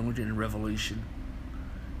and anointing and revelation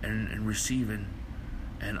and receiving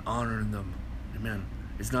and honoring them. Amen.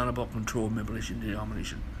 It's not about control, manipulation,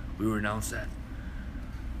 denomination. We renounce that.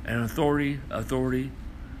 And authority,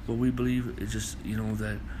 what we believe is just,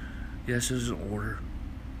 that yes, there's an order.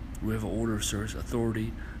 We have an order of service.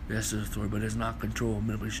 Authority, yes, there's authority, but it's not control,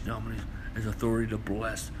 manipulation, denomination. It's authority to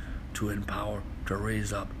bless, to empower, to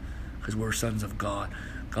raise up, because we're sons of God.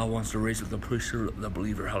 God wants to raise up the priesthood of the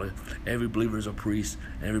believer. Hallelujah. Every believer is a priest,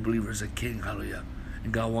 and every believer is a king. Hallelujah.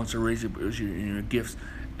 And God wants to raise up in your gifts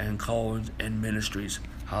and callings and ministries.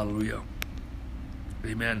 Hallelujah.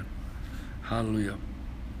 Amen. Hallelujah.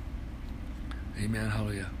 Amen.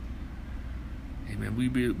 Hallelujah. Amen. We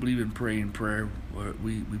believe in praying prayer.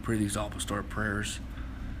 We pray these apostolic prayers.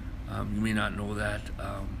 You may not know that,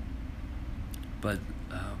 but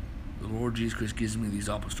the Lord Jesus Christ gives me these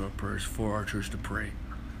apostolic prayers for our church to pray.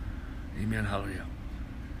 Amen. Hallelujah.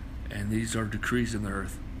 And these are decrees in the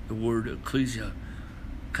earth. The word ecclesia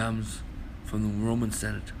comes from the Roman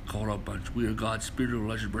Senate, called out bunch. We are God's spiritual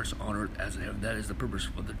legislators on earth as in heaven. That is the purpose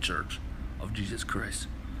of the church of Jesus Christ.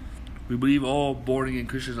 We believe all born-again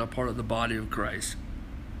Christians are part of the body of Christ.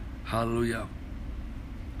 Hallelujah.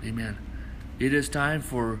 Amen. It is time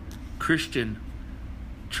for Christian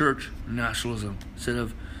church nationalism instead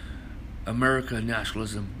of American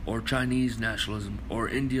nationalism or Chinese nationalism or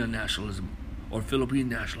Indian nationalism or Philippine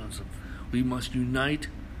nationalism. We must unite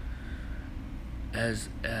as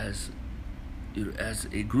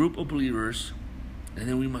a group of believers, and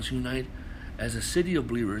then we must unite as a city of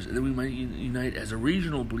believers, and then we might unite as a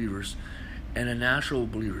regional believers, and a national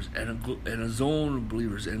believers, and a zone of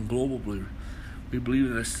believers, and global believers.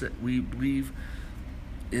 We believe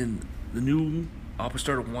in the new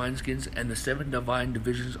apostolic wineskins and the 7 divine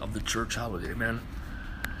divisions of the church. Hallelujah. Amen.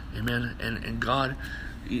 Amen. And God,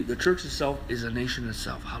 the church itself is a nation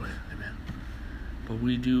itself. Hallelujah. Amen. But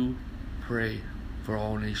we do pray for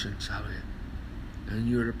all nations. Hallelujah. And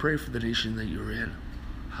you are to pray for the nation that you're in.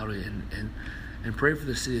 Hallelujah. And pray for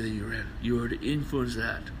the city that you're in. You are to influence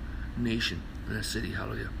that nation and that city.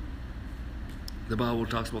 Hallelujah. The Bible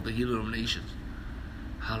talks about the healing of nations.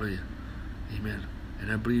 Hallelujah. Amen.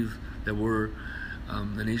 And I believe that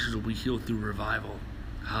the nations will be healed through revival.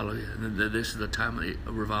 Hallelujah. And this is the time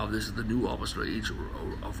of revival. This is the new apostolic age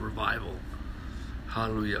of revival.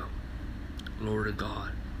 Hallelujah. Glory to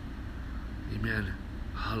God. Amen.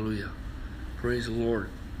 Hallelujah. Praise the Lord.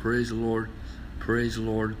 Praise the Lord. Praise the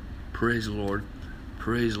Lord. Praise the Lord.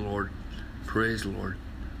 Praise the Lord. Praise the Lord.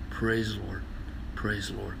 Praise the Lord. Praise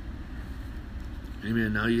the Lord.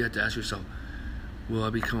 Amen. Now you have to ask yourself, will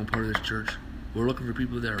I become a part of this church? We're looking for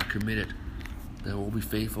people that are committed, that will be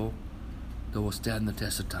faithful, that will stand the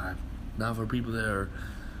test of time. Not for people that are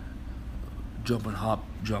jumping hop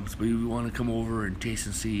jumps, but if you want to come over and taste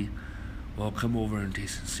and see, well, come over and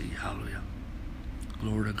taste and see. Hallelujah.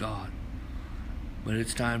 Glory to God. But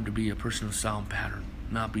it's time to be a person of sound pattern,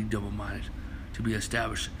 not be double-minded, to be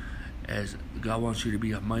established as God wants you to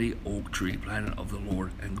be a mighty oak tree planted of the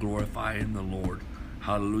Lord and glorifying the Lord.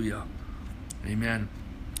 Hallelujah. Amen.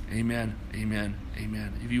 Amen. Amen.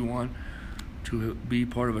 Amen. If you want to be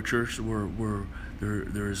part of a church where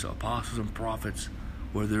there's apostles and prophets,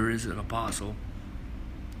 where there is an apostle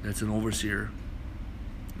that's an overseer,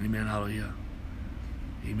 amen, hallelujah,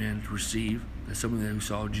 amen, to receive, that's somebody who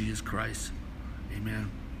saw Jesus Christ,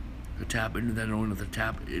 amen, to tap into that anointing, to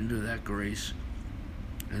tap into that grace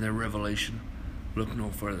and that revelation. Look no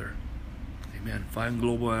further. Amen. Find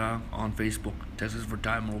Global on Facebook. Text us for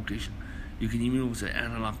time and location. You can email us at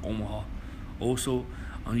Analog Omaha. Also,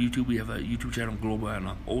 on YouTube, we have a YouTube channel, Global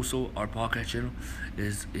Analog. Also, our podcast channel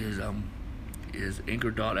is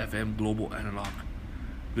Anchor.fm Global Analog.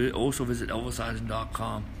 Also, visit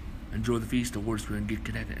ElvisEisen.com. Enjoy the feast of worship and get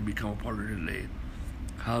connected and become a part of it today.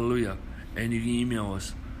 Hallelujah. And you can email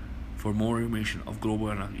us for more information of Global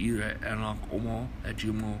Analog, either at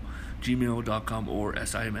analogomaha@gmail.com or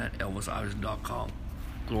sim@elviseisen.com.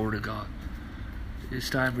 Glory to God. It's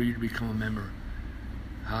time for you to become a member.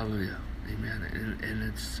 Hallelujah. Amen. And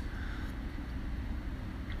it's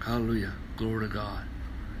hallelujah. Glory to God.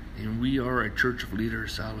 And we are a church of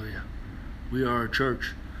leaders. Hallelujah. We are a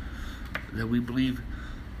church that we believe,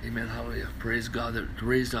 amen, hallelujah, praise God, that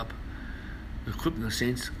raised up, equipping the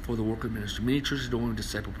saints for the work of ministry. Many churches don't want to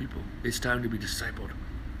disciple people. It's time to be discipled.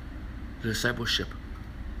 The discipleship,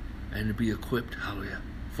 and to be equipped, hallelujah,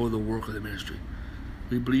 for the work of the ministry.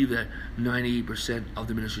 We believe that 98% of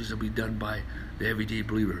the ministries will be done by the everyday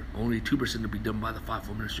believer. Only 2% will be done by the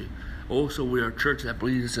fivefold ministry. Also, we are a church that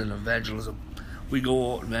believes in evangelism. We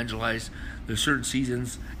go out and evangelize. There's certain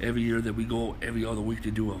seasons every year that we go every other week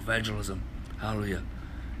to do evangelism. Hallelujah.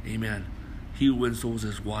 Amen. He who wins souls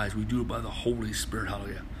is wise. We do it by the Holy Spirit.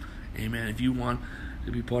 Hallelujah. Amen. If you want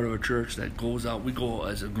to be part of a church that goes out, we go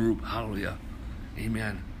as a group. Hallelujah.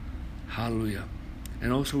 Amen. Hallelujah.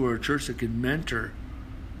 And also we're a church that can mentor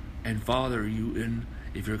and father you in,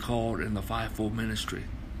 if you're called in the fivefold ministry.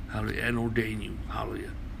 Hallelujah. And ordain you.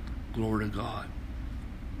 Hallelujah. Glory to God.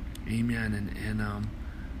 Amen. And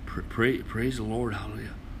praise the Lord.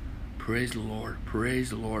 Hallelujah. Praise the Lord.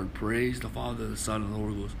 Praise the Lord. Praise the Father, the Son, and the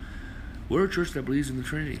Holy Ghost. We're a church that believes in the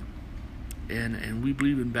Trinity. And we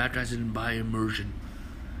believe in baptizing by immersion.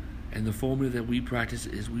 And the formula that we practice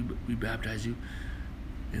is we baptize you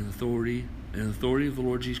in authority of the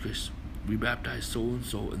Lord Jesus Christ. We baptize soul and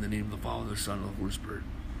soul in the name of the Father, the Son, and the Holy Spirit.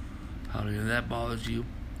 Hallelujah. If that bothers you,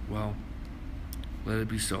 well, let it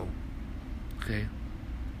be so. Okay?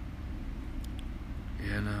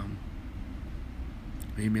 And,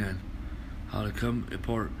 amen. How to come a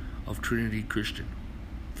part of Trinity Christian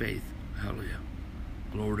faith. Hallelujah.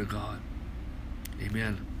 Glory to God.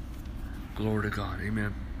 Amen. Glory to God.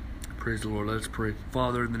 Amen. Praise the Lord. Let's pray.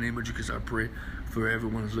 Father, in the name of Jesus, I pray for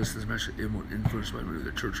everyone who's listening to this message, everyone influenced by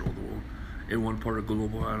the church all over the world, everyone part of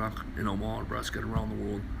Global Anak in Omaha, Nebraska, and around the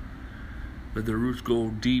world. Let their roots go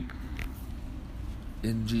deep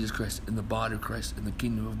in Jesus Christ, in the body of Christ, in the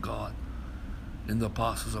kingdom of God, in the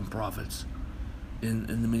apostles and prophets, in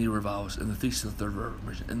the many revivals, in the thesis of the third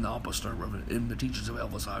Reformation, in the apostolic revelation, in the teachings of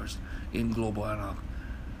Elvis Cyrus, in Global Anak.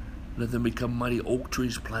 Let them become mighty oak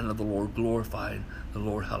trees planted of the Lord, glorifying the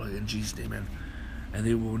Lord, hallelujah, in Jesus' name, amen. And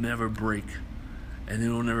they will never break, and they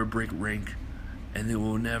will never break rank, and they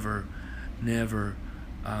will never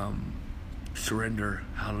surrender,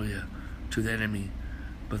 hallelujah, to the enemy,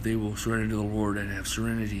 but they will surrender to the Lord and have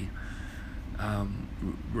serenity,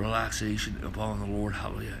 relaxation upon the Lord,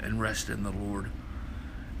 hallelujah, and rest in the Lord.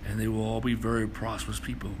 And they will all be very prosperous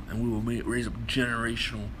people, and we will raise up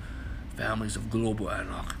generational families of Global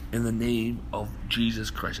Anak in the name of Jesus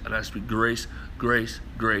Christ. And I speak grace, grace,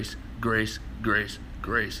 grace, grace, grace,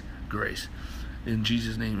 grace, grace. In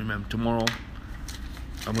Jesus' name, amen. Tomorrow,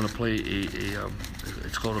 I'm going to play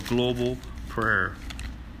it's called a global prayer.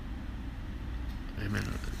 Amen.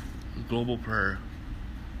 Global prayer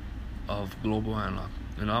of Global Anak.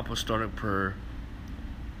 An apostolic prayer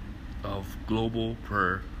of global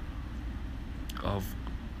prayer of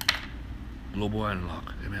Global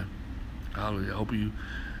Anak. Amen. Hallelujah. I hope you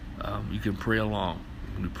can pray along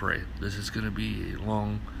when we pray. This is going to be a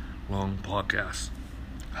long podcast.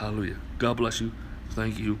 Hallelujah. God bless you.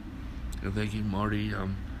 Thank you. And thank you, Marty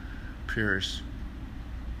Paris.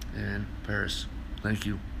 And Paris. Thank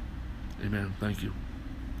you. Amen. Thank you.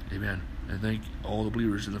 Amen. And thank all the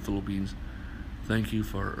believers in the Philippines. Thank you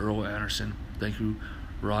for Earl Anderson. Thank you,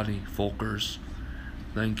 Rodney Folkers.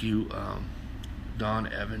 Thank you,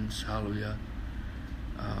 Don Evans. Hallelujah.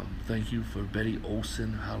 Thank you for Betty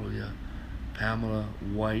Olson. Hallelujah. Pamela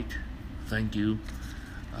White. Thank you.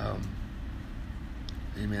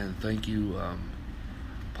 Amen. Thank you,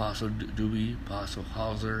 Apostle Doobie, Apostle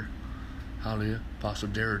Hauser. Hallelujah. Apostle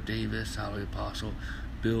Derek Davis. Hallelujah. Apostle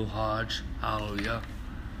Bill Hodge. Hallelujah.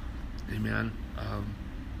 Amen.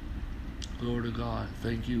 Glory to God.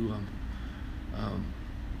 Thank you,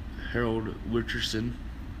 Harold Richardson.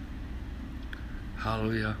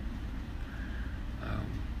 Hallelujah.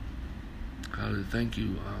 Hallelujah. Thank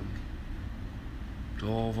you to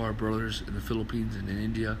all of our brothers in the Philippines and in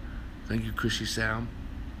India. Thank you, Chrissy Sam.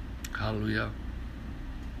 Hallelujah.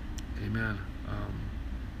 Amen.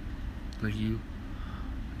 Thank you,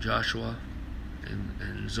 Joshua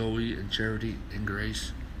and Zoe and Charity and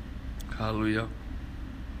Grace. Hallelujah.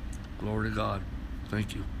 Glory to God.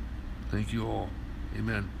 Thank you. Thank you all.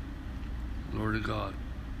 Amen. Glory to God.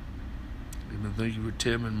 Amen. Thank you for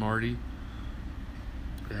Tim and Marty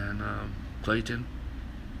and Clayton,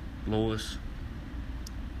 Lois,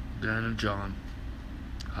 Dan and John.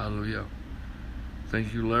 Hallelujah.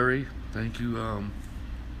 Thank you, Larry. Thank you,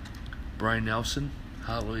 Brian Nelson.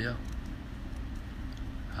 Hallelujah.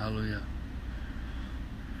 Hallelujah.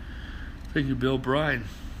 Thank you, Bill Bryan.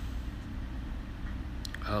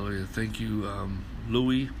 Hallelujah. Thank you,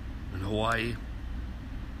 Louie in Hawaii.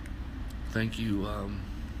 Thank you,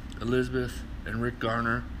 Elizabeth and Rick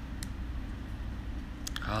Garner.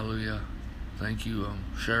 Hallelujah. Thank you,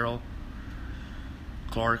 Cheryl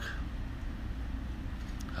Clark.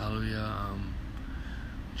 Hallelujah.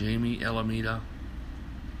 Jamie Alameda.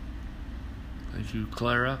 Thank you,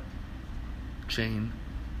 Clara Chain.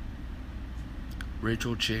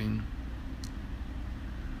 Rachel Chain.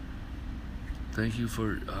 Thank you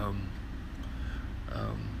for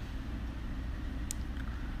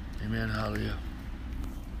amen, hallelujah.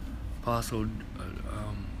 Apostle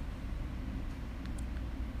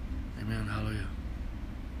amen, hallelujah.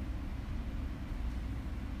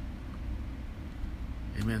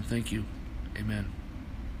 Amen, thank you. Amen.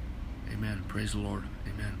 Amen. Praise the Lord.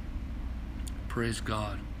 Amen. Praise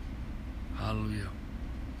God. Hallelujah.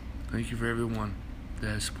 Thank you for everyone that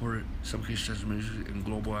has supported Supplication Church Ministry and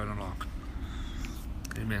Global Unlock.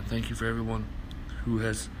 Amen. Thank you for everyone who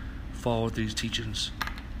has followed these teachings.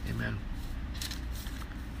 Amen.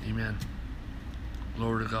 Amen.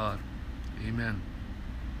 Glory to God. Amen.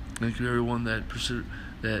 Thank you everyone that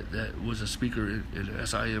that was a speaker in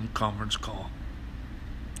SIM conference call.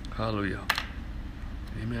 Hallelujah.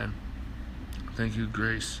 Amen. Thank you,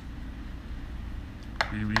 Grace,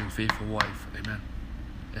 for you being a faithful wife. Amen.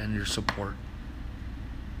 And your support.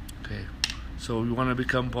 Okay. So you want to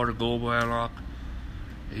become part of Global Unlock?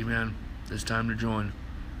 Amen. It's time to join.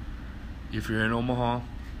 If you're in Omaha,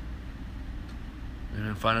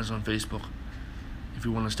 amen, find us on Facebook. If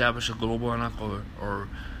you want to establish a Global Unlock or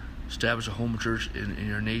establish a home church in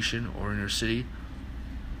your nation or in your city,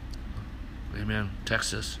 amen,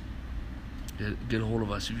 text us. Get a hold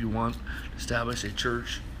of us. If you want to establish a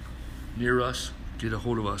church near us, get a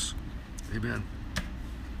hold of us. Amen.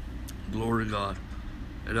 Glory to God.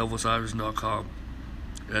 At ElvisIverson.com.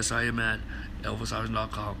 SIM at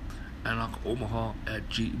ElvisIverson.com.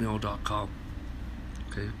 AnarchOmaha@gmail.com.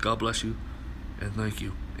 Okay. God bless you and thank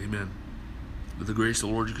you. Amen. With the grace of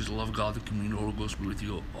the Lord Jesus, the love of God, the communion of the Holy Ghost be with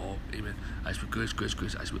you all. Amen. I speak grace, grace,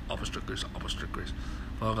 grace. I speak apostolic grace, apostolic grace.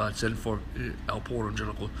 Father God, send forth outpour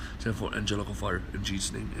angelical, send forth angelical fire. In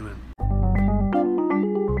Jesus' name, amen.